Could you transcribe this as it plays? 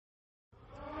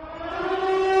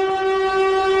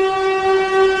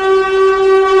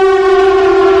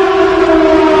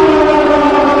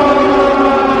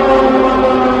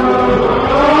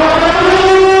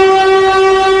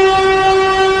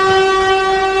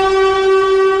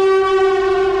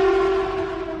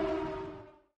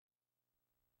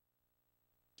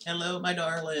my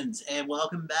darlings, and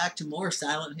welcome back to more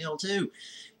Silent Hill 2.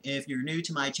 If you're new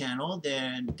to my channel,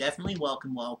 then definitely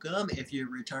welcome. If you're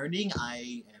returning,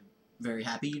 I am very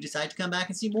happy you decided to come back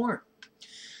and see more.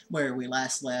 Where we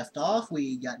last left off,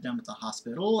 we got done with the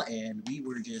hospital, and we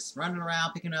were just running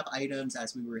around picking up items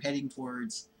as we were heading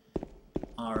towards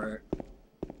our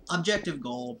objective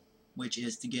goal, which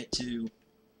is to get to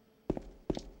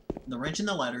the wrench in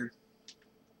the letter,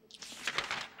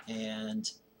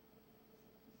 and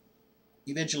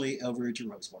eventually over to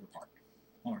Rosewater Park.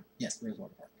 Or, yes,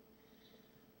 Rosewater Park.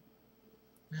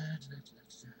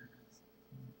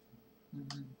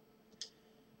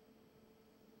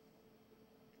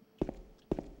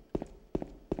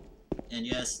 And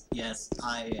yes,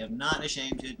 I am not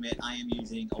ashamed to admit I am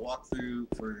using a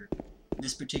walkthrough for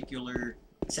this particular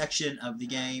section of the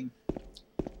game,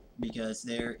 because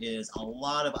there is a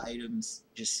lot of items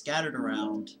just scattered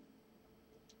around,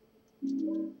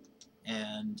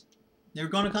 and they're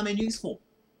going to come in useful.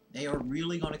 They are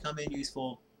really going to come in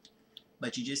useful,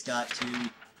 but you just got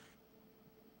to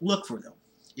look for them.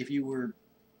 If you were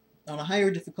on a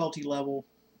higher difficulty level,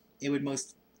 it would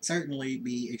most certainly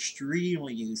be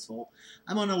extremely useful.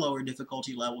 I'm on a lower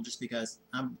difficulty level just because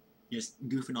I'm just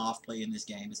goofing off playing this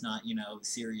game. It's not, you know,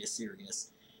 serious.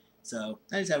 So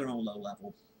I just have it on a low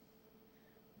level.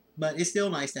 But it's still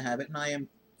nice to have it, and I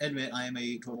admit I am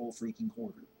a total freaking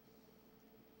hoarder.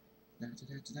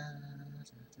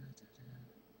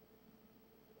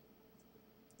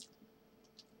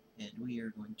 And we are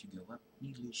going to go up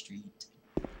Needley Street.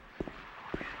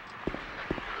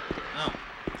 Oh,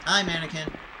 hi,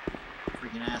 mannequin.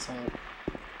 Freaking asshole.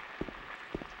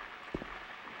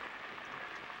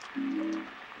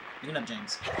 Pick it up,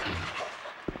 James.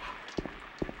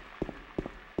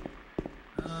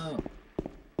 Oh.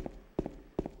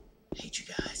 Hate you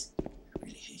guys. I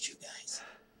really hate you guys.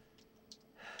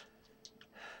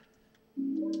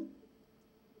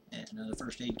 And another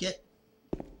first aid kit.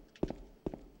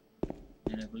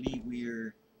 And I believe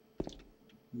we're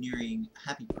nearing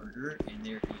Happy Burger, and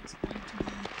there is going to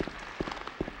be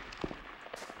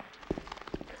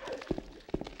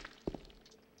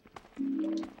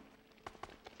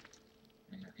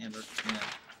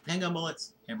handgun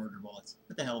bullets, hamburger bullets.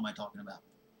 What the hell am I talking about?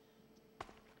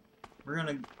 We're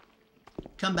gonna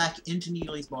come back into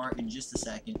Neely's bar in just a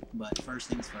second, but first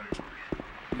things first,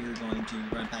 we're going to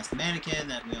run past the mannequin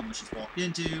that we almost just walked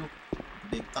into. The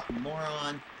big fucking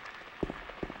moron.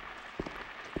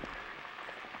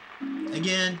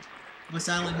 Again, with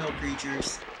Silent Hill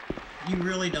creatures, you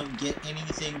really don't get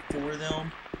anything for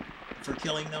them, for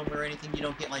killing them or anything. You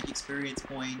don't get like experience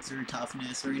points or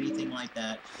toughness or anything like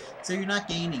that. So you're not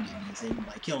gaining anything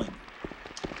by killing them.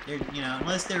 They're, you know,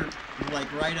 unless they're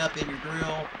like right up in your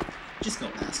grill, just go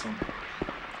past them.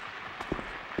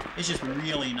 It's just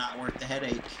really not worth the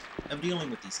headache of dealing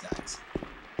with these guys.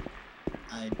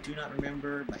 I do not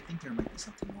remember, but I think there might be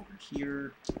something over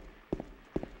here.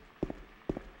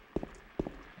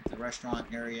 At the restaurant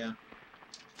area.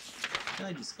 Can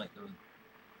I just click those?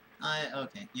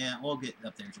 Okay, yeah, we'll get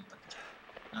up there to look.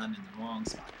 I'm in the wrong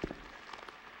spot.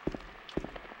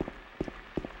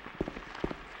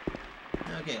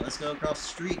 Okay, let's go across the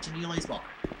street to Neely's bar.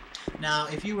 Now,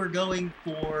 if you were going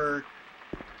for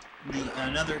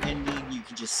another ending, you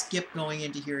could just skip going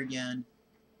into here again.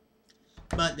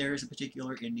 But there is a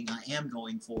particular ending I am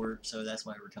going for, so that's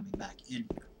why we're coming back in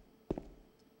here.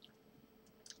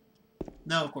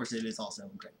 No, of course, it is also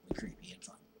incredibly creepy and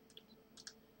fun.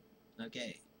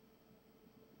 Okay.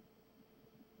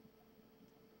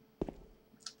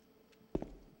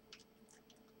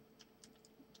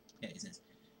 Okay, it says,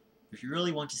 if you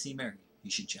really want to see Mary, you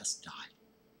should just die.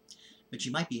 But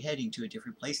you might be heading to a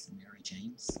different place than Mary,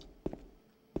 James.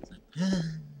 It's like,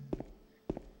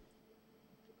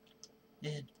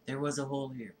 and there was a hole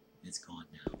here. It's gone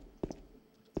now.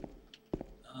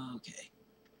 Okay.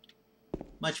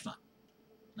 Much fun.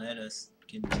 Let us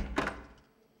continue.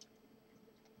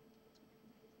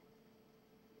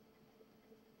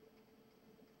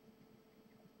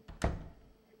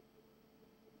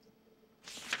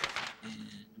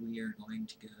 We are going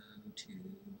to go to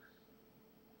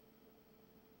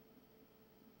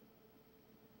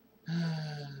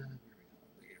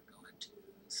we are going to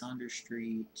Saunders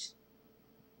Street.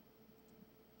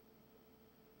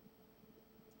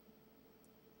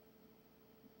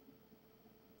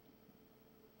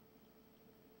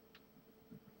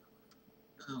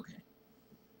 Okay.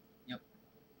 Yep.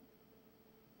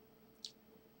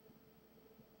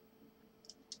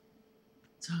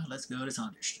 So let's go to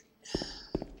Saunders Street.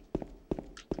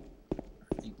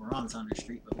 We're on Saunders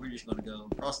Street, but we're just going to go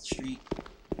across the street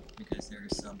because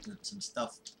there's some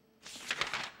stuff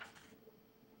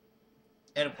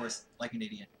And of course, like an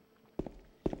idiot.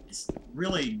 It's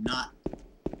really not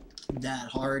that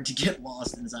hard to get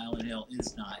lost in Silent Hill.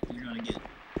 It's not. You're gonna get...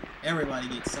 Everybody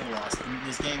gets so lost. And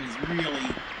this game is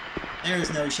really...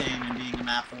 There's no shame in being a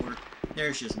map hoarder.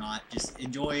 There's just not. Just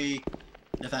enjoy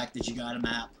the fact that you got a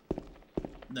map.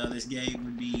 Though this game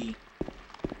would be...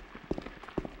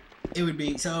 It would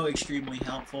be so extremely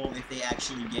helpful if they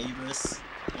actually gave us,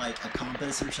 like, a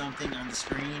compass or something on the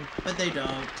screen. But they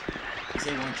don't. Because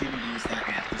they want you to use that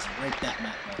map. Just break that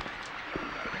map up.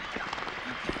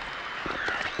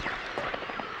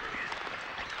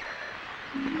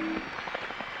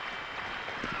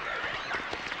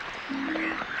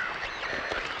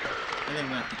 I think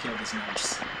we have to kill this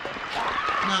nurse.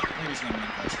 No, we're just gonna run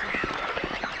across the street.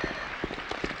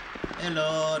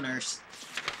 Hello, nurse.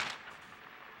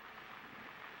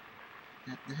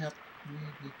 Help.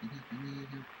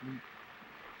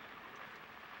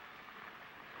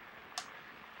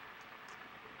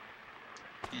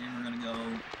 And we're gonna go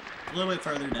a little bit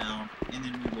further down, and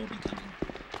then we will be coming.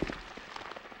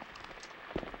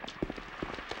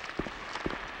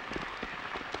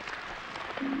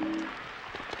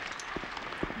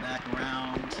 Back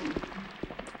around,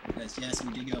 because yes,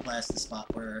 we did go past the spot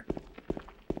where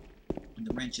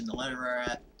the wrench and the letter are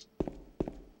at.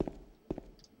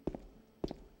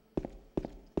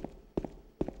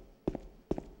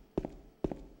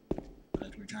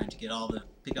 But we're trying to get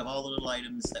pick up all the little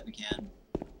items that we can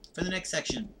for the next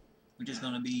section, which is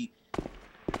going to be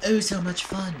oh so much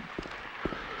fun.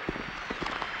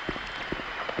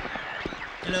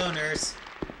 Hello, nurse.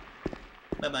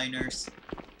 Bye-bye, nurse.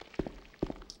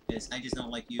 Yes, I just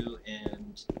don't like you,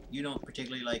 and you don't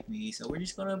particularly like me, so we're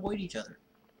just going to avoid each other.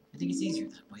 I think it's easier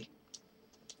that way.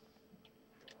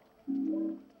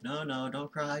 No, no,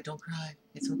 don't cry, don't cry.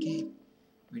 It's okay.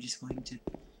 We're just going to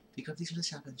pick up these little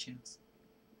shotgun shells.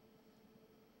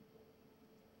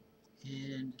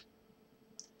 And...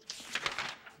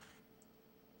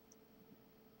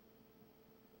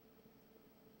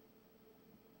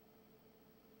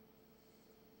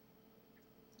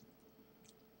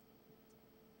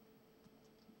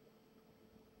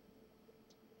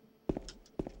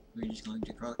 we're just going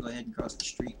to go ahead and cross the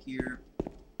street here.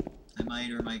 I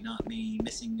might or might not be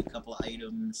missing a couple of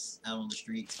items out on the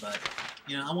streets, but,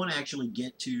 you know, I want to actually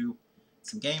get to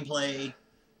some gameplay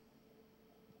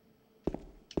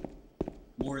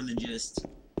more than just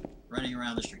running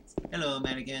around the streets. Hello,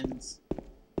 mannequins.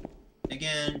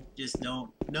 Again, just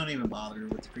don't even bother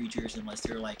with the creatures unless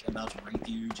they're, like, about to rape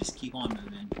you. Just keep on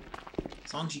moving.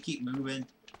 As long as you keep moving,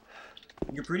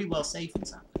 you're pretty well safe in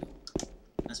Silent Hill.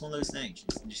 That's one of those things.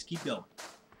 Just keep going.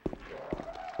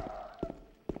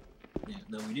 Yeah,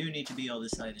 though we do need to be on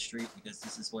this side of the street because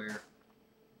this is where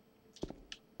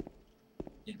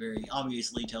it very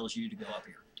obviously tells you to go up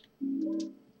here.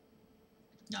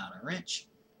 Got a wrench.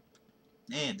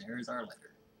 And there's our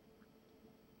letter.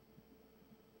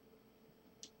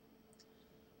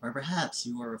 Or perhaps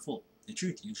you are a fool. The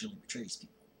truth usually betrays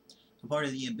people. A part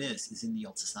of the abyss is in the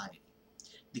old society.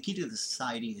 The key to the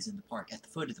society is in the park, at the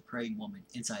foot of the praying woman,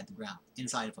 inside the ground,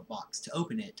 inside of a box. To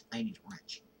open it, I need a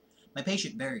wrench. My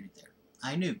patient buried it there.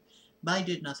 I knew, but I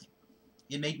did nothing.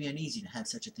 It made me uneasy to have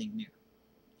such a thing near.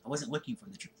 I wasn't looking for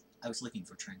the truth. I was looking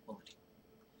for tranquility.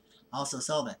 I also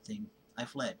saw that thing. I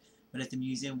fled, but the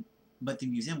museum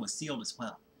was sealed as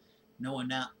well. No one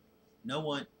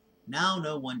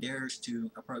dares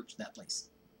to approach that place.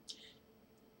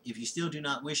 If you still do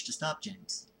not wish to stop,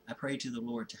 James, I pray to the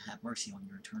Lord to have mercy on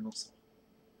your eternal soul.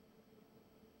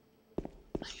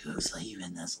 Who's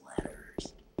leaving this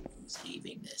letters? Who's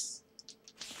leaving this?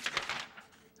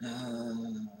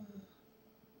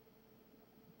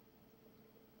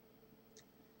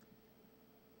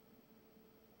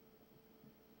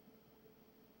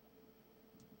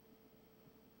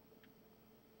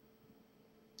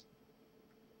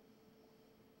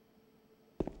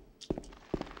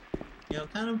 You know,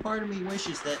 kind of part of me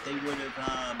wishes that they would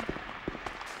have,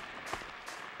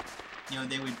 you know,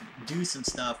 they would do some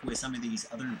stuff with some of these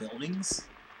other buildings.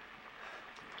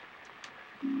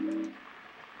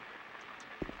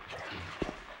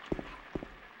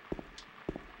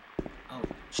 Oh,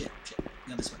 shit.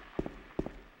 Go this way.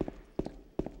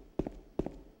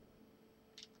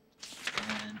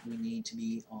 And we need to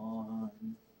be on...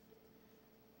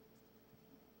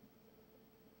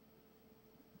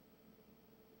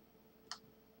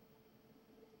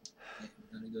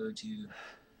 I'm gonna go to...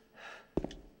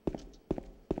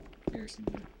 There's some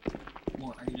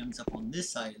more items up on this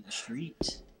side of the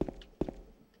street.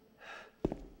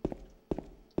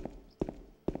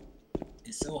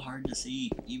 It's so hard to see,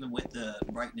 even with the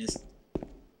brightness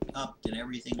up and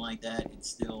everything like that. It's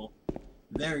still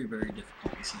very, very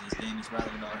difficult to see. This game is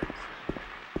rather dark,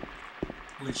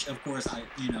 which of course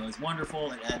is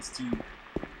wonderful. It adds to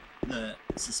the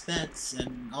suspense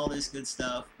and all this good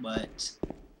stuff, but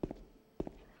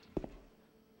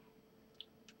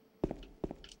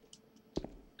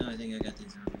I think I got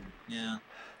these earlier. Yeah.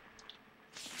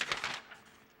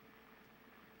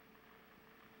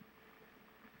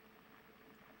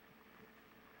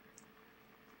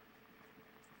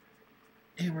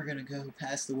 And we're gonna go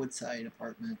past the Woodside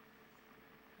apartment.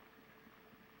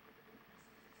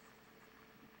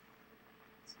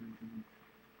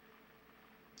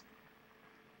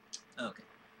 Okay.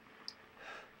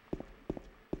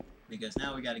 Because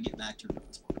now we gotta get back to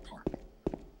Rosewood Park.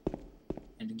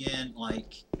 And again,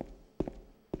 like,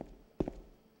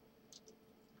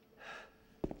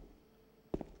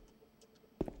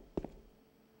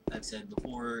 I've said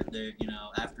before, that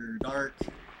after dark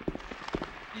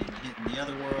and hitting the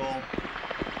other world,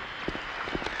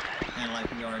 kind of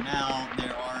like we are now,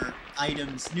 there are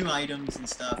items, new items and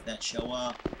stuff that show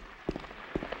up.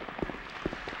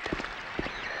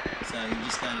 So you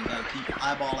just kind of got to keep your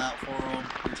eyeball out for them.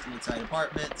 Here's the Woodside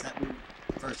Apartments that we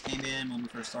first came in when we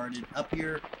first started up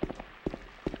here.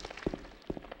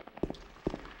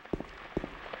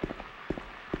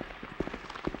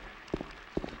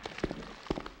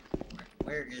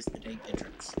 Where is the dang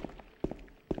entrance?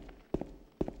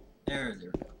 There we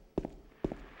go.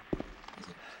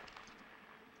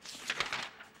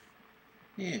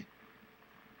 Yeah.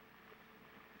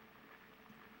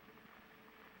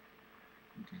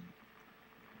 Okay.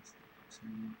 So,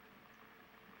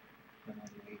 run all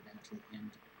the way down to the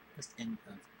end, just end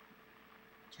of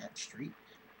Cat Street.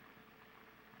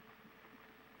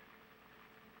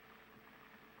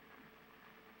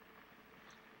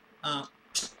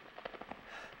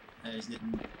 I just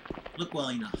didn't look well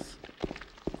enough.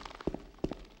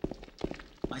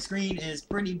 My screen is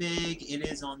pretty big. It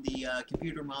is on the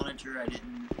computer monitor. I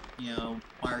didn't,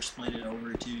 wire split it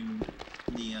over to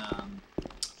the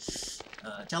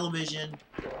television.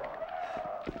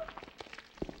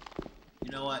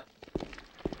 You know what?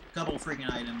 A couple of freaking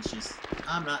items, just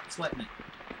I'm not sweating it.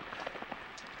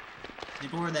 The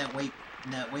door that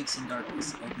wakes in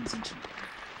darkness opens into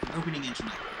opening into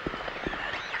night.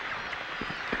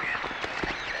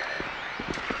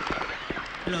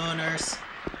 Hello, nurse.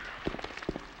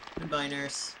 Goodbye,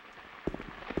 nurse.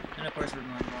 And of course, we're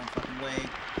going the wrong fucking way.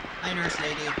 Hi, nurse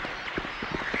lady.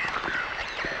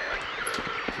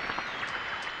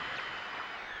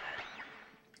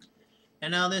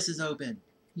 And now this is open.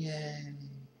 Yay.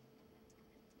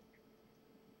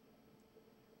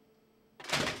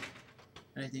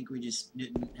 And I think we just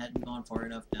hadn't gone far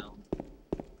enough down.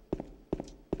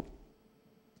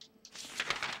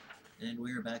 And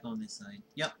we're back on this side.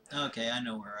 Yep, okay, I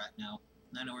know where we're at now.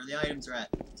 I know where the items are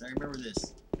at, because I remember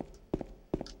this.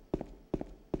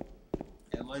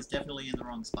 It was definitely in the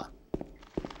wrong spot.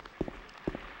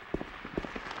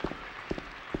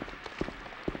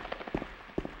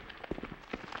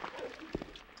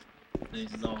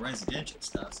 This is all residential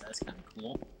stuff, so that's kind of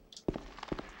cool.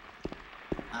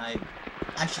 I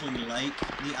actually like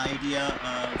the idea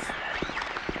of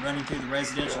running through the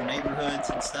residential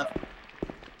neighborhoods and stuff.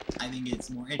 I think it's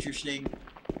more interesting.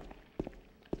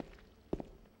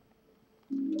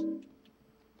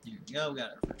 There we go, we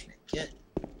got our first aid kit.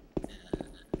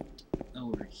 And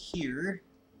over here,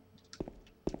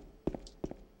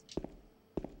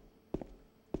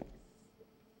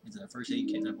 is our first aid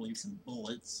kit, and I believe some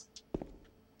bullets.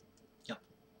 Yep.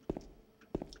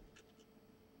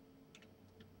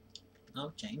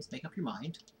 Oh, James, make up your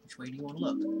mind. Which way do you want to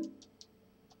look?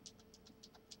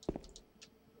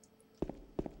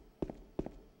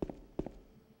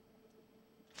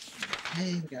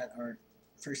 Okay, we got our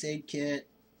first aid kit.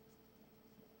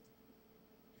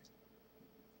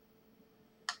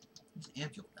 There's an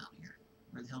ambulance down here.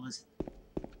 Where the hell is it?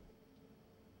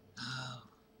 Oh.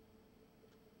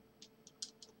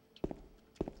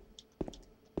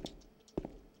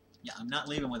 Yeah, I'm not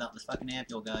leaving without this fucking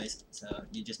ampule, guys. So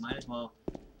you just might as well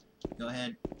go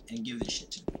ahead and give this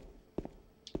shit to me.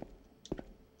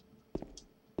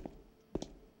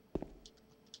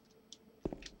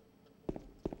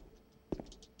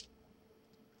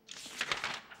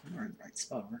 We're in the right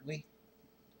spot, aren't we?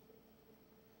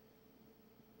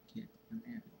 Get an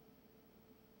ampule.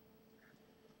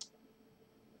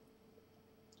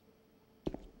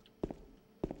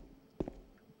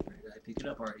 Where did I pick it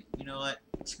up already? You know what?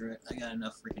 Screw it. I got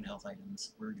enough freaking health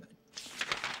items. We're good.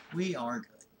 We are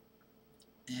good.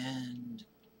 And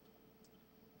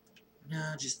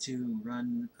now just to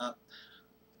run up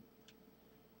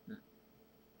the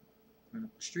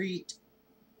street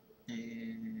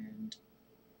and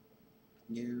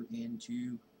go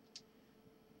into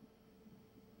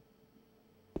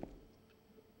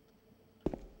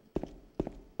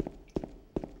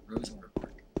Rosewater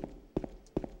Park.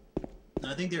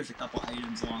 Now, I think there's a couple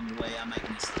items along the way. I might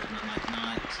miss them, I might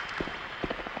not.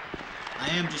 I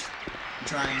am just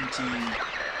trying to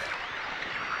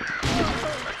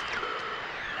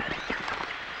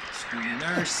screw the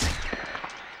nurse.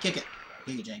 Kick it.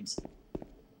 Kick it, James.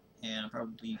 And I'm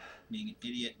probably being an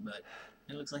idiot, but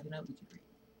it looks like an note we can read.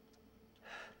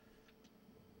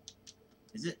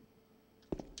 Is it?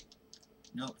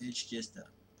 Nope, it's just a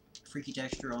freaky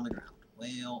texture on the ground.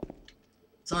 Well,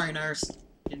 sorry, nurse.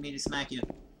 Didn't mean to smack you.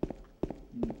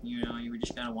 You know, you were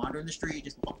just kind of wandering the street,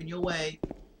 just walking your way.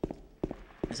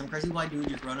 And some crazy white dude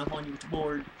just run up on you with the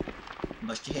board and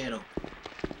bust your head open.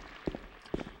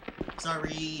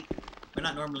 Sorry. We're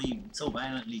not normally so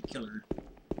violently killer.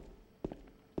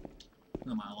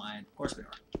 Who am I lying? Of course we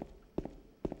are.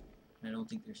 I don't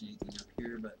think there's anything up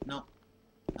here, but no.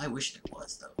 I wish there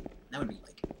was, though. That would be,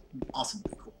 like,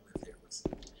 awesomely cool if there was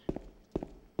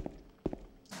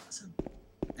some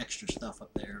extra stuff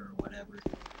up there or whatever.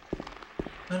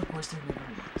 But, of course, there never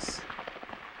is.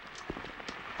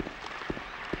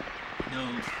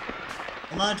 No.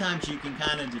 A lot of times you can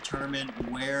kind of determine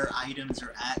where items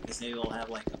are at because they will have,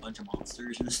 like, a bunch of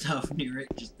monsters and stuff near it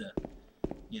just to,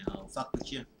 you know, fuck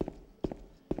with you.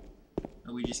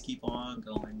 But we just keep on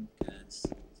going because,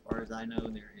 as far as I know,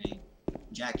 there ain't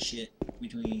jack shit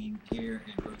between here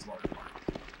and Rosewater Park.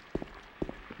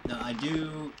 Now I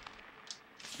do.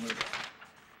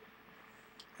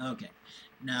 Okay.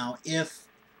 Now if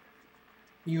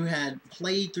you had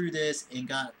played through this and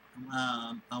got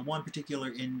one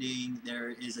particular ending, there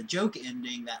is a joke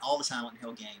ending that all the Silent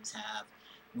Hill games have,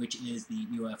 which is the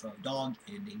UFO dog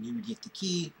ending. You would get the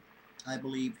key, I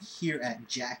believe, here at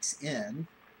Jack's Inn.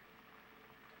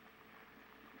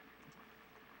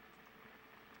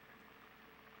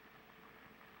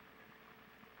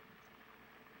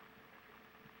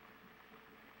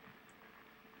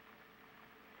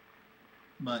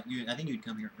 But I think you'd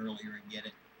come here earlier and get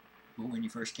it. But when you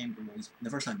first came to the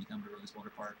first time you come to Rosewater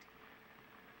Park.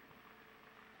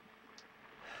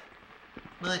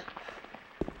 But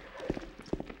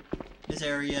this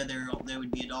area, there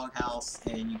would be a doghouse,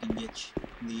 and you can get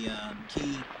the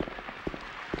key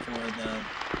for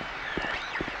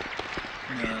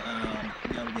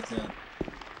be able to get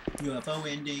the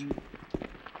UFO ending.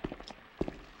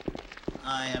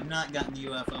 I have not gotten the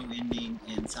UFO ending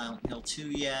in Silent Hill 2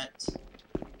 yet.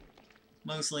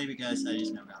 Mostly because I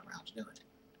just never got around to doing it.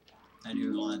 I've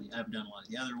done a lot of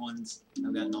the other ones.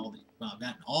 I've gotten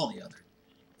all the other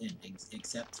endings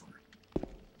except for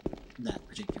that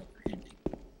particular ending.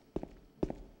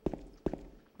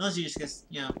 Mostly just because,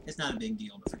 you know, it's not a big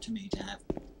deal to me to have,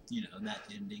 you know, that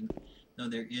ending. Though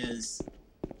there is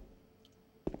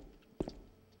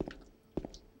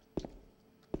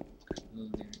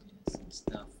some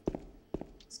stuff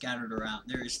scattered around.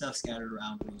 There is stuff scattered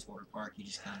around Rosewater Park. You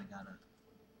just kind of gotta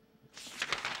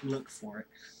look for it.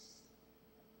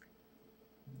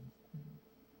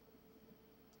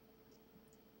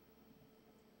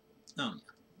 Oh yeah.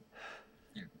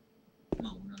 There.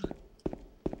 No, we're gonna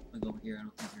look over here. I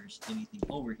don't think there's anything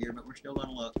over here, but we're still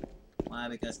gonna look. Why?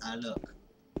 Because I look.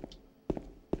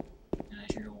 And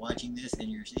as you're watching this and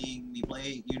you're seeing me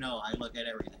play, you know I look at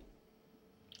everything.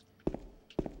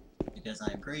 Because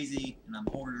I'm crazy and I'm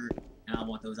a hoarder and I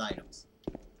want those items.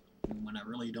 And when I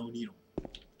really don't need them.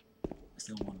 I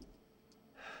still want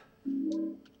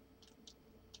them.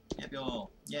 Yep,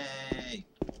 y'all. Yay!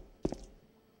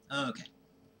 Okay.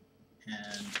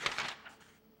 And...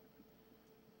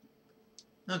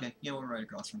 okay, yeah, we're right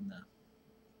across from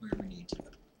where we need to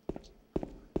go.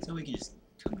 So we can just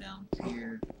come down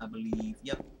here, I believe.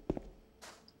 Yep.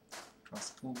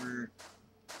 Cross over.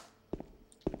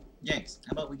 James,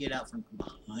 how about we get out from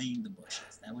behind the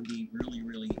bushes? That would be really,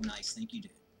 really nice. Thank you,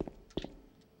 dude.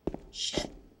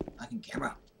 Shit. Fucking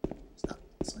camera. Stop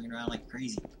swinging around like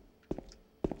crazy.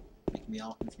 Making me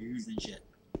all confused and shit.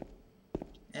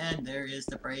 And there is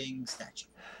the praying statue.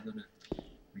 I'm going to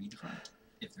read the front,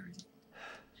 if there is any.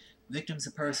 Victims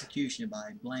of persecution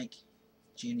by blank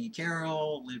Jenny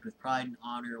Carroll lived with pride and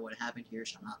honor. What happened here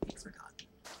shall not be forgotten.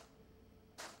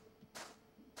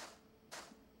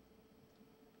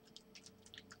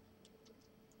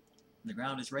 The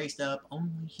ground is raised up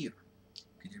only here.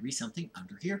 Could there be something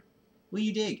under here? Will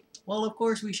you dig? Well, of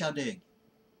course we shall dig.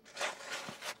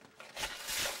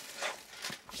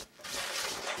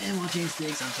 And while James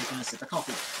digs, I'm taking a sip of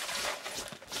coffee.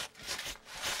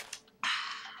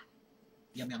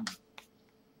 Yum yum.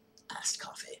 Iced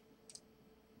coffee.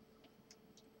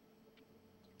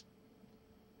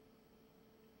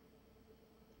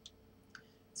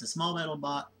 It's a small metal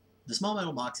box. The small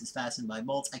metal box is fastened by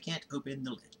bolts. I can't open the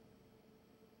lid.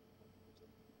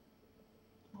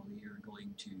 Well, we are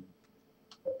going to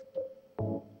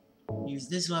use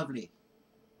this lovely.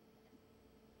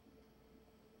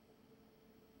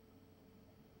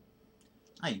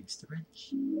 I used the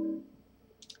wrench.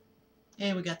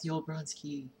 And we got the old bronze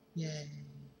key. Yay.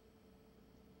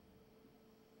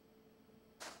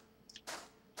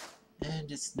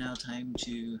 And it's now time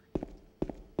to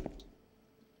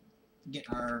get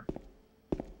our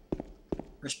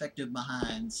respective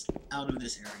behinds out of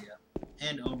this area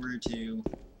and over to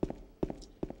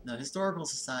the Historical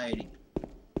Society,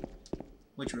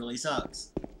 which really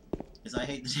sucks, because I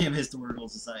hate the damn Historical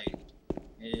Society.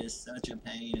 It is such a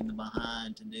pain in the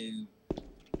behind to do.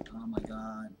 Oh my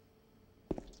god.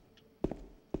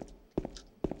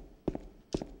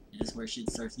 This is where shit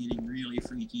starts getting really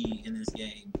freaky in this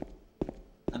game.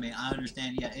 I mean, I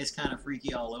understand, yeah, it's kind of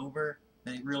freaky all over,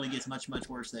 but it really gets much, much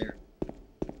worse there.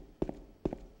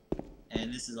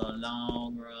 And this is a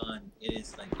long run. It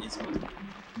is like, it's going to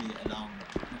be a long run.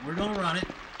 But we're going to run it.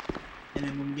 And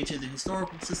then when we get to the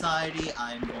Historical Society,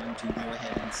 I'm going to go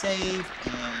ahead and save.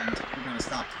 And we're going to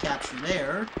stop the capture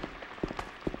there.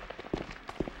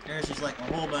 There's just like a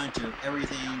whole bunch of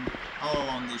everything all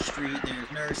along this street.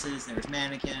 There's nurses, there's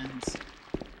mannequins.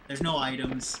 There's no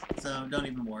items, so don't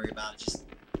even worry about it. Just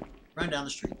run down the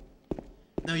street.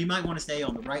 Though you might want to stay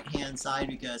on the right-hand side,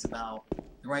 because about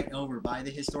right over by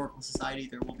the Historical Society,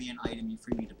 there will be an item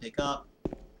for you to pick up.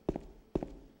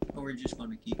 But we're just going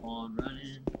to keep on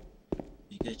running,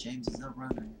 because James is a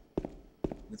runner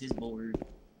with his board,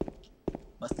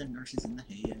 busting nurses in the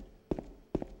head.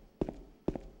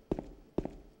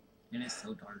 And it's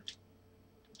so dark.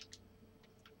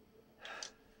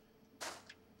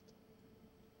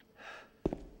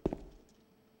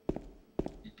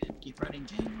 And keep running,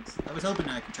 James. I was hoping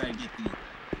I could try to get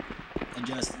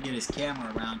get his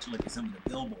camera around to look at some of the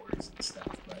billboards and stuff,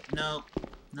 but no,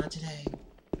 not today.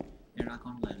 They're not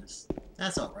going to let us.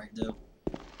 That's alright, though.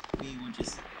 We will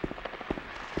just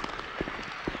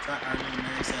trot our little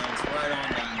merry selves right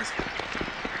on down this way.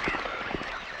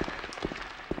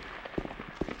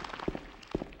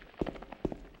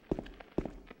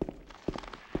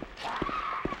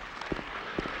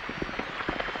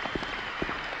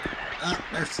 Ah,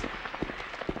 nurse.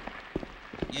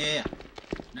 Yeah,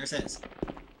 nurses.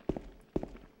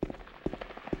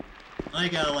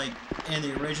 Like in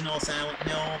the original Silent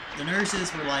Hill, the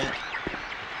nurses were like,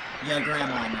 yeah,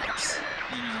 grandma nurse,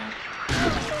 you know.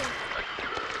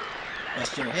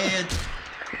 Bust your head,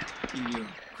 give you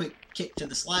a quick kick to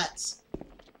the slats.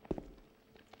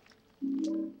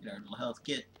 Get our little health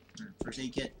kit, or first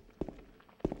aid kit.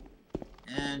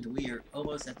 And we are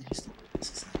almost at the Historical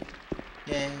Society.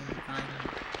 Yay, finally.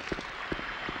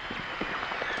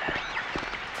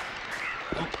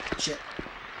 Oh, shit.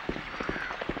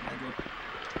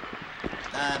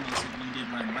 Most of them did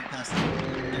run right past them.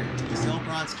 There. Use the old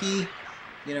bronze key.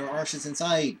 Get our arches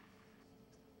inside.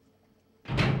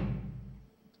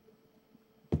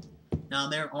 Now,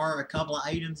 there are a couple of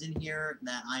items in here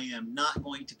that I am not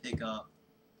going to pick up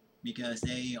because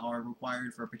they are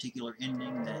required for a particular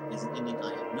ending that is an ending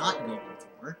I am not going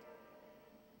for.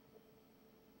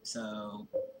 So...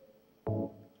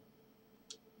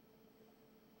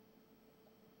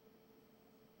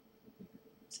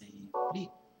 save.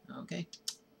 Okay.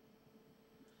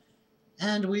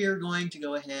 And we are going to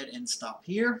go ahead and stop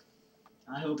here.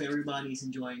 I hope everybody's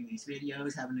enjoying these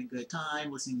videos, having a good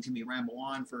time, listening to me ramble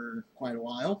on for quite a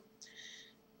while.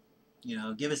 You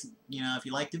know, give us, if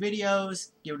you like the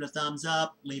videos, give it a thumbs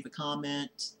up, leave a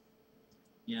comment,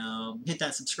 hit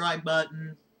that subscribe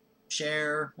button,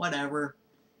 share, whatever.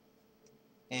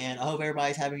 And I hope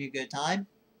everybody's having a good time,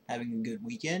 having a good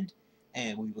weekend,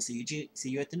 and we will see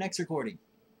you at the next recording.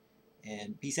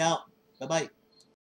 And peace out. Bye-bye.